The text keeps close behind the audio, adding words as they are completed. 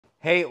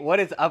Hey, what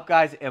is up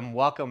guys, and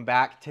welcome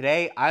back.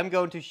 Today I'm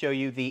going to show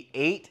you the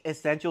 8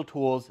 essential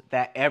tools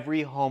that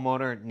every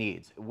homeowner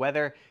needs.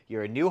 Whether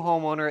you're a new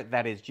homeowner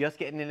that is just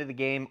getting into the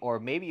game, or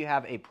maybe you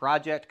have a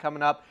project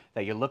coming up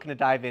that you're looking to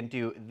dive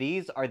into,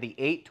 these are the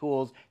 8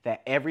 tools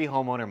that every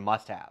homeowner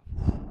must have.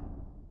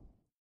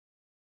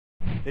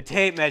 The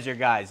tape measure,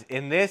 guys.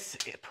 In this,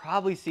 it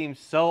probably seems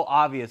so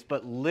obvious,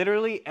 but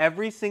literally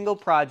every single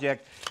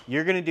project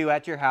you're gonna do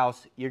at your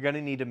house, you're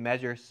gonna need to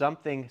measure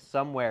something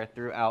somewhere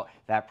throughout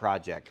that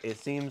project. It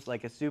seems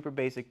like a super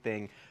basic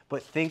thing,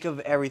 but think of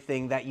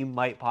everything that you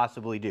might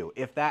possibly do.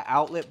 If that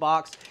outlet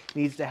box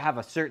needs to have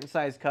a certain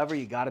size cover,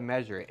 you gotta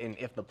measure it. And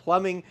if the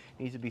plumbing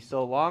needs to be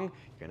so long,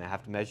 you're gonna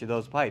have to measure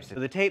those pipes. So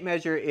the tape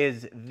measure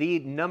is the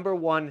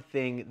 #1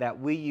 thing that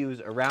we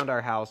use around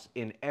our house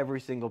in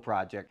every single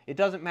project. It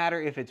doesn't matter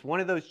if it's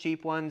one of those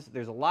cheap ones.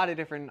 There's a lot of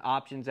different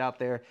options out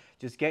there.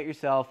 Just get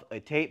yourself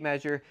a tape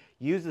measure.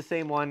 Use the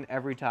same one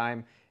every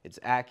time. It's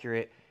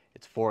accurate,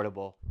 it's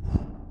affordable.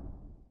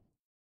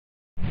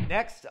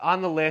 Next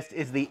on the list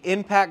is the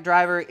impact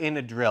driver in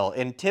a drill,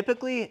 and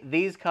typically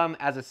these come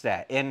as a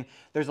set, and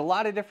there's a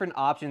lot of different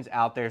options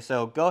out there,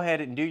 so go ahead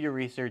and do your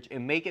research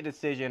and make a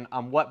decision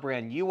on what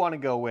brand you want to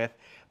go with.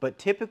 But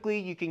typically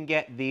you can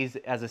get these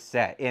as a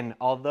set, and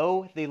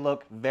although they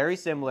look very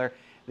similar,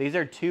 these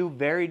are two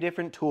very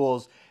different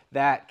tools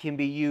that can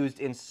be used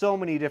in so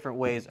many different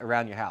ways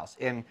around your house.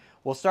 And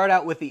we'll start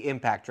out with the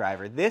impact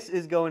driver. This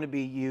is going to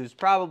be used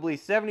probably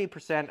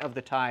 70% of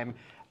the time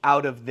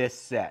out of this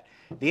set.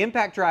 The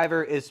impact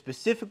driver is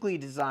specifically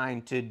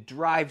designed to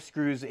drive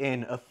screws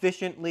in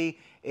efficiently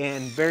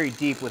and very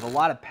deep with a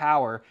lot of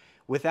power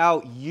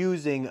without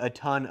using a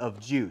ton of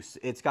juice.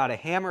 It's got a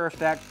hammer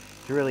effect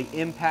to really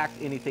impact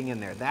anything in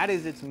there. That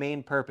is its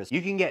main purpose.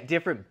 You can get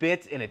different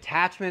bits and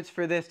attachments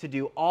for this to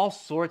do all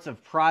sorts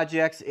of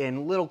projects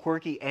in little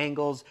quirky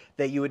angles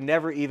that you would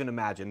never even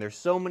imagine. There's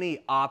so many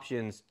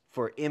options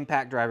for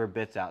impact driver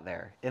bits out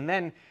there. And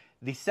then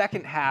the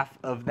second half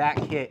of that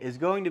kit is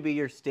going to be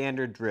your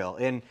standard drill.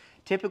 And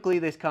typically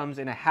this comes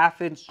in a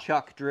 1/2-inch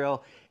chuck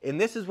drill. And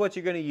this is what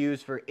you're going to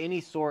use for any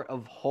sort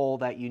of hole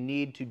that you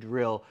need to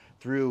drill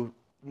through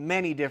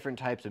many different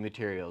types of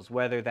materials,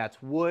 whether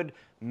that's wood,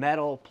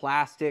 metal,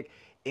 plastic,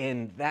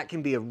 and that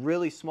can be a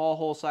really small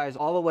hole size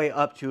all the way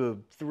up to a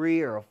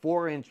 3 or a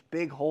 4-inch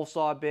big hole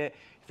saw bit.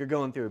 If you're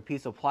going through a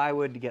piece of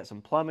plywood to get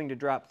some plumbing to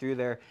drop through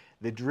there,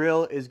 the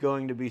drill is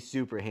going to be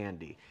super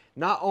handy.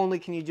 Not only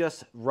can you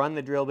just run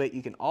the drill bit,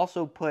 you can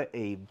also put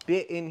a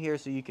bit in here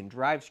so you can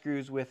drive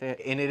screws with it,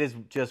 and it is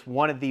just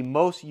one of the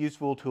most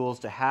useful tools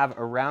to have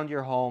around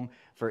your home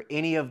for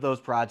any of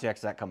those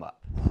projects that come up.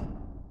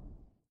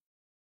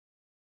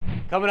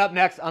 Coming up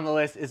next on the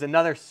list is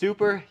another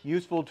super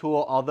useful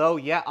tool, although,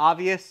 yeah,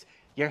 obvious,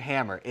 your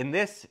hammer. And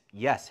this,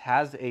 yes,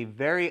 has a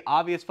very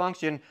obvious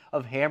function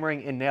of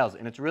hammering in nails,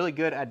 and it's really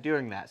good at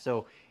doing that.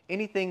 So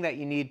anything that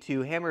you need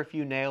to hammer a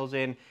few nails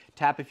in,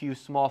 tap a few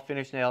small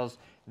finish nails,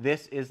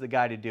 this is the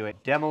guy to do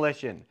it.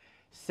 Demolition,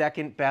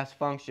 second best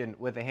function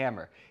with a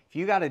hammer. If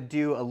you got to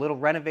do a little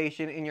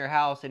renovation in your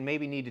house and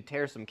maybe need to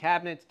tear some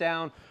cabinets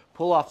down,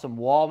 pull off some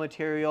wall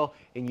material,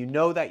 and you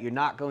know that you're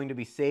not going to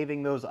be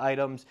saving those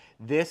items,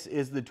 this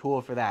is the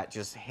tool for that.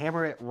 Just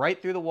hammer it right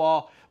through the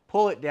wall,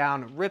 pull it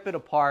down, rip it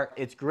apart.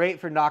 It's great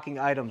for knocking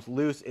items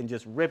loose and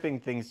just ripping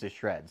things to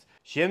shreds.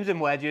 Shims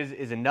and wedges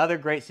is another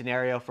great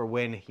scenario for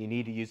when you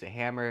need to use a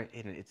hammer,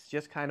 and it's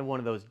just kind of one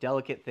of those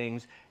delicate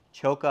things.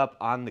 Choke up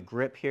on the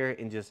grip here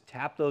and just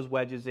tap those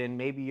wedges in.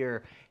 Maybe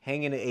you're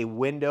hanging a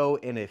window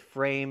in a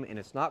frame and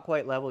it's not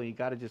quite level. You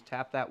got to just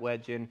tap that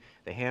wedge in.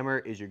 The hammer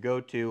is your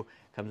go-to.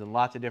 Comes in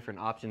lots of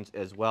different options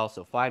as well,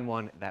 so find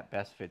one that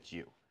best fits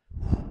you.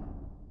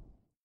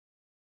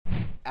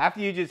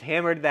 After you just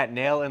hammered that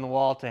nail in the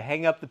wall to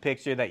hang up the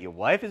picture that your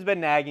wife has been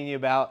nagging you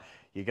about,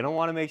 you're going to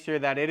want to make sure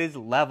that it is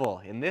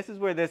level. And this is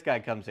where this guy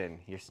comes in,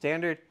 your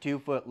standard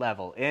 2-foot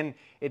level. And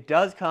it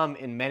does come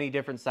in many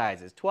different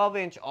sizes,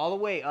 12-inch all the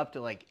way up to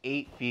like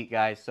 8 feet,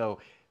 guys. So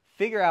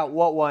figure out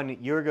what one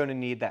you're going to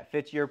need that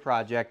fits your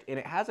project. And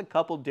it has a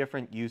couple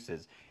different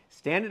uses.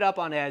 Stand it up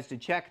on edge to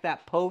check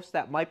that post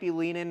that might be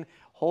leaning,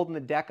 holding the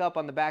deck up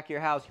on the back of your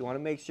house. You want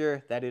to make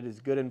sure that it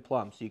is good and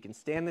plumb. So you can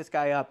stand this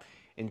guy up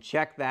and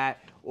check that.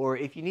 Or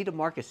if you need to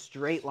mark a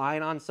straight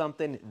line on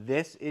something,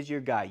 this is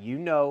your guy. You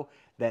know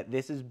that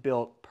this is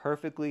built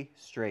perfectly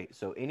straight.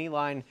 So any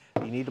line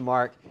you need to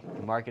mark, you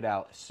can mark it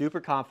out super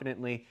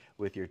confidently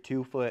with your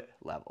 2-foot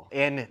level.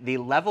 And the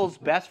level's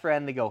best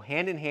friend, they go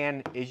hand in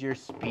hand, is your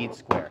speed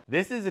square.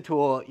 This is a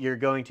tool you're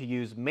going to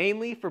use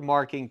mainly for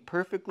marking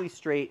perfectly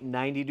straight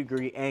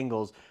 90-degree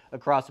angles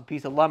across a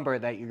piece of lumber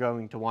that you're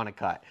going to want to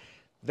cut.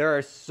 There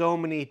are so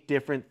many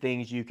different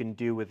things you can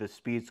do with a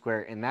speed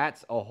square, and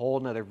that's a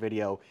whole nother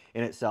video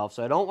in itself.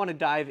 So I don't want to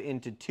dive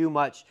into too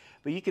much,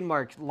 but you can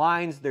mark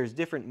lines. There's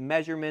different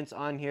measurements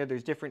on here.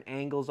 There's different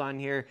angles on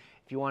here.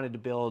 If you wanted to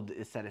build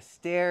a set of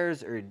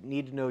stairs or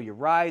need to know your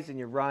rise and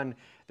your run,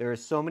 there are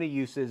so many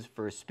uses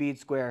for a speed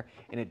square,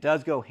 and it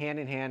does go hand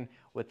in hand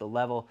with the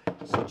level.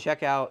 So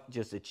check out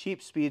just a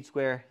cheap speed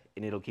square,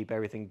 and it'll keep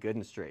everything good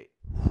and straight.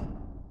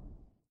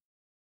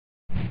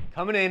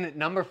 Coming in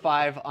number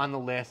 5 on the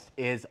list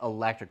is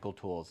electrical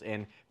tools.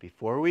 And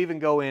before we even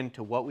go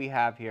into what we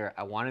have here,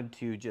 I wanted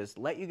to just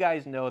let you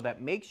guys know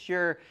that make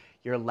sure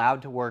you're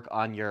allowed to work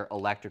on your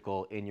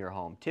electrical in your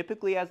home.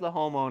 Typically, as the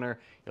homeowner,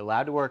 you're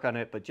allowed to work on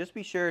it, but just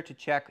be sure to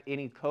check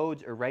any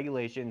codes or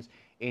regulations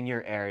in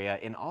your area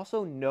and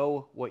also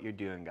know what you're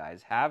doing,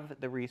 guys. Have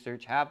the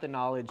research, have the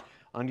knowledge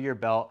under your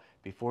belt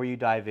before you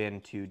dive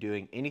into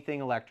doing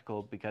anything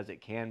electrical, because it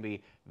can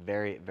be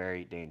very,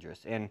 very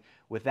dangerous. And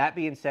with that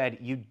being said,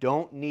 you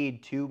don't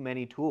need too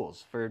many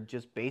tools for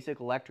just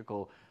basic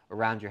electrical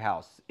around your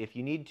house. If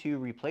you need to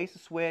replace a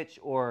switch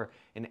or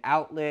an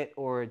outlet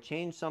or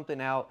change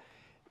something out,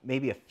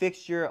 maybe a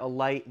fixture, a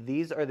light,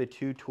 these are the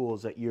 2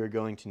 tools that you're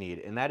going to need.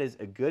 And that is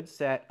a good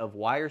set of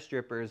wire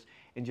strippers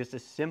and just a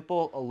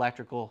simple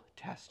electrical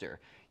tester.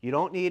 You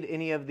don't need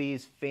any of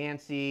these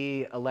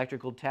fancy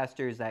electrical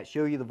testers that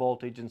show you the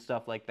voltage and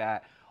stuff like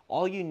that.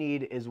 All you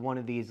need is one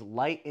of these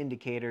light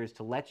indicators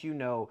to let you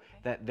know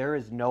that there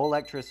is no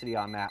electricity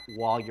on that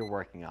while you're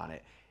working on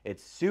it.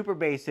 It's super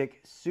basic,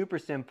 super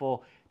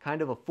simple,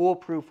 kind of a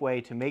foolproof way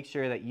to make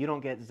sure that you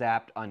don't get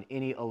zapped on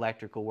any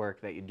electrical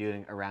work that you're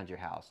doing around your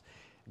house.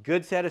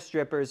 Good set of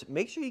strippers.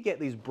 Make sure you get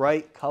these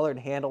bright colored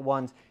handle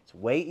ones. It's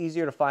way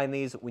easier to find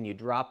these when you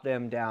drop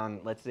them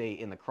down, let's say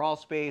in the crawl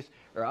space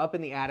or up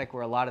in the attic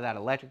where a lot of that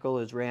electrical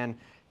is ran.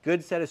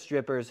 Good set of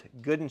strippers,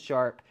 good and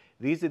sharp.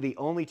 These are the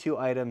only 2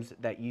 items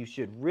that you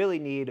should really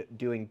need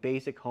doing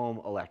basic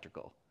home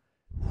electrical.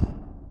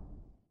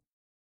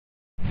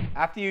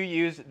 After you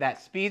use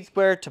that speed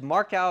square to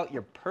mark out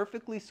your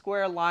perfectly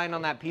square line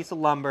on that piece of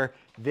lumber,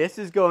 this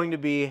is going to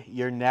be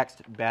your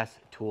next best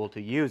tool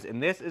to use.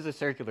 And this is a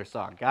circular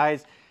saw.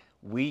 Guys,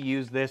 we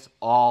use this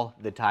all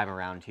the time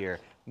around here.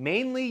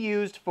 Mainly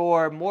used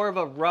for more of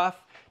a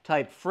rough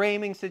type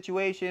framing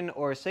situation,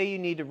 or say you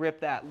need to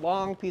rip that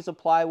long piece of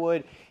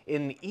plywood,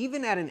 and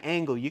even at an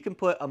angle, you can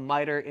put a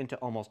miter into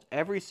almost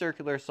every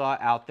circular saw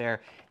out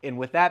there. And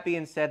with that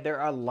being said,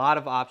 there are a lot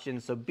of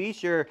options, so be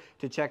sure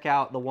to check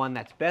out the one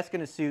that's best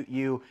going to suit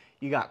you.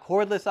 You got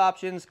cordless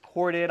options,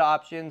 corded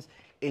options,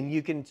 and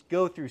you can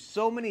go through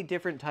so many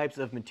different types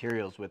of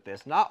materials with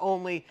this. Not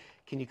only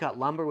can you cut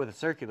lumber with a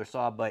circular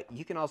saw, but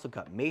you can also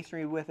cut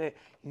masonry with it,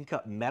 you can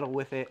cut metal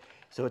with it.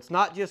 So it's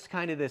not just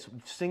kind of this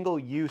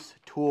single-use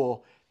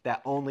tool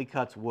that only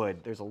cuts wood.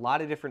 There's a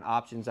lot of different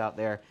options out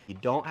there. You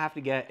don't have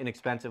to get an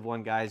expensive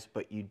one, guys,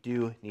 but you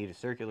do need a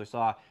circular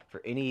saw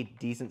for any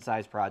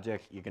decent-sized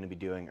project you're going to be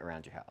doing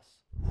around your house.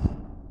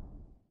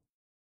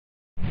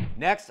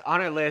 Next on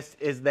our list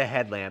is the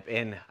headlamp,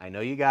 and I know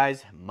you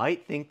guys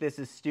might think this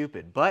is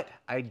stupid, but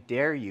I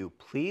dare you,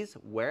 please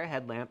wear a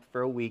headlamp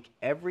for a week.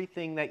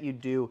 Everything that you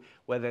do,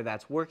 whether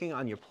that's working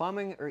on your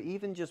plumbing or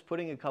even just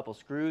putting a couple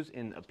screws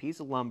in a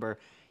piece of lumber,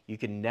 you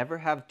can never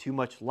have too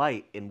much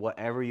light in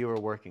whatever you are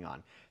working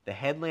on. The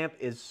headlamp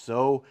is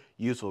so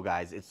useful,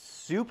 guys. It's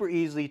super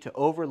easy to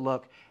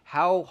overlook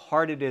how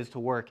hard it is to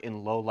work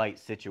in low light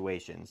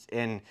situations.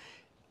 And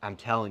I'm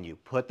telling you,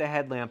 put the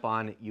headlamp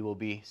on, you will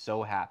be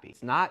so happy.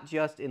 It's not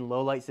just in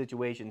low light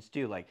situations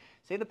too, like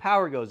say the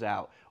power goes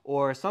out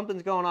or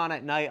something's going on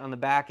at night on the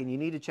back and you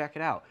need to check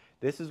it out.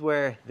 This is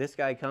where this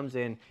guy comes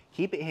in.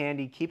 Keep it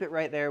handy, keep it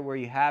right there where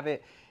you have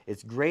it.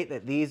 It's great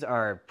that these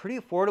are pretty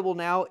affordable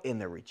now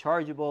and they're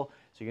rechargeable,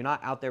 so you're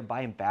not out there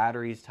buying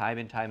batteries time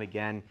and time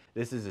again.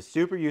 This is a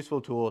super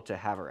useful tool to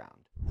have around.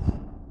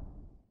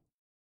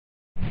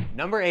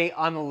 Number 8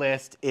 on the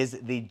list is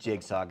the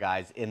jigsaw,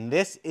 guys, and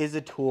this is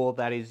a tool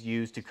that is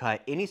used to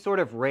cut any sort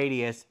of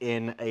radius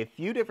in a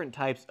few different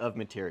types of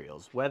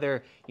materials.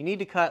 Whether you need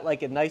to cut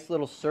like a nice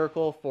little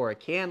circle for a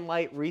can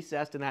light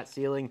recessed in that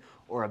ceiling,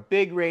 or a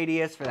big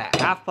radius for that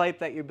half pipe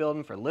that you're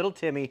building for little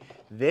Timmy,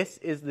 this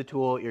is the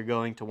tool you're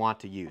going to want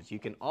to use. You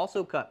can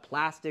also cut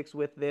plastics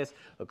with this,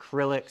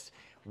 acrylics.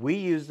 We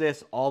use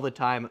this all the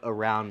time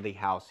around the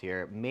house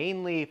here,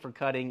 mainly for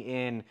cutting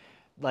in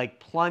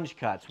like plunge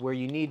cuts where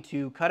you need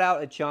to cut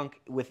out a chunk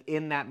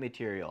within that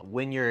material.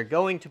 When you're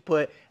going to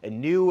put a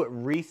new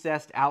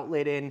recessed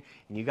outlet in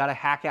and you got to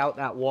hack out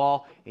that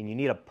wall and you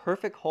need a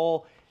perfect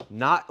hole,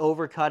 not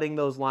overcutting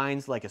those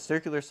lines like a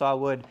circular saw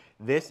would,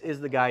 this is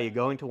the guy you're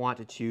going to want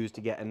to choose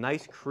to get a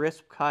nice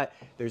crisp cut.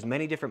 There's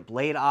many different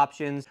blade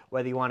options,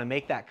 whether you want to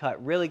make that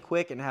cut really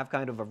quick and have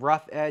kind of a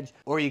rough edge,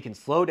 or you can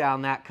slow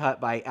down that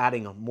cut by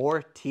adding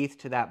more teeth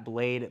to that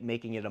blade,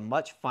 making it a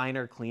much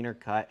finer, cleaner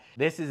cut.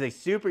 This is a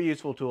super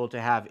useful tool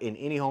to have in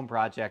any home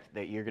project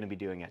that you're going to be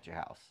doing at your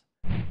house.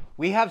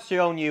 We have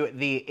shown you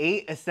the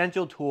 8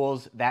 essential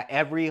tools that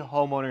every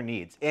homeowner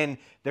needs, and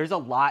there's a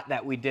lot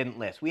that we didn't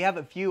list. We have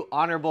a few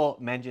honorable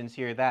mentions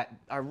here that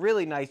are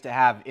really nice to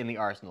have in the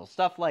arsenal.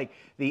 Stuff like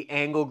the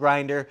angle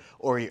grinder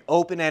or your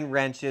open-end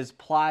wrenches,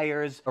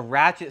 pliers, a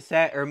ratchet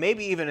set, or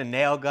maybe even a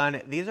nail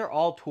gun. These are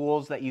all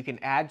tools that you can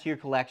add to your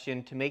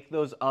collection to make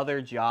those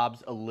other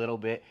jobs a little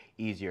bit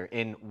easier,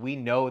 and we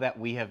know that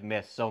we have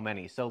missed so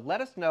many. So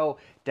let us know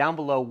down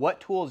below what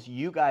tools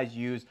you guys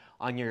use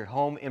on your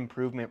home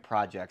improvement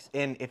projects.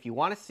 And if you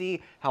want to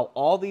see how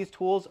all these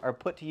tools are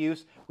put to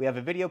use, we have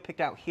a video picked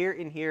out here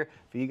and here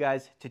for you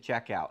guys to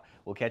check out.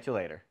 We'll catch you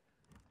later.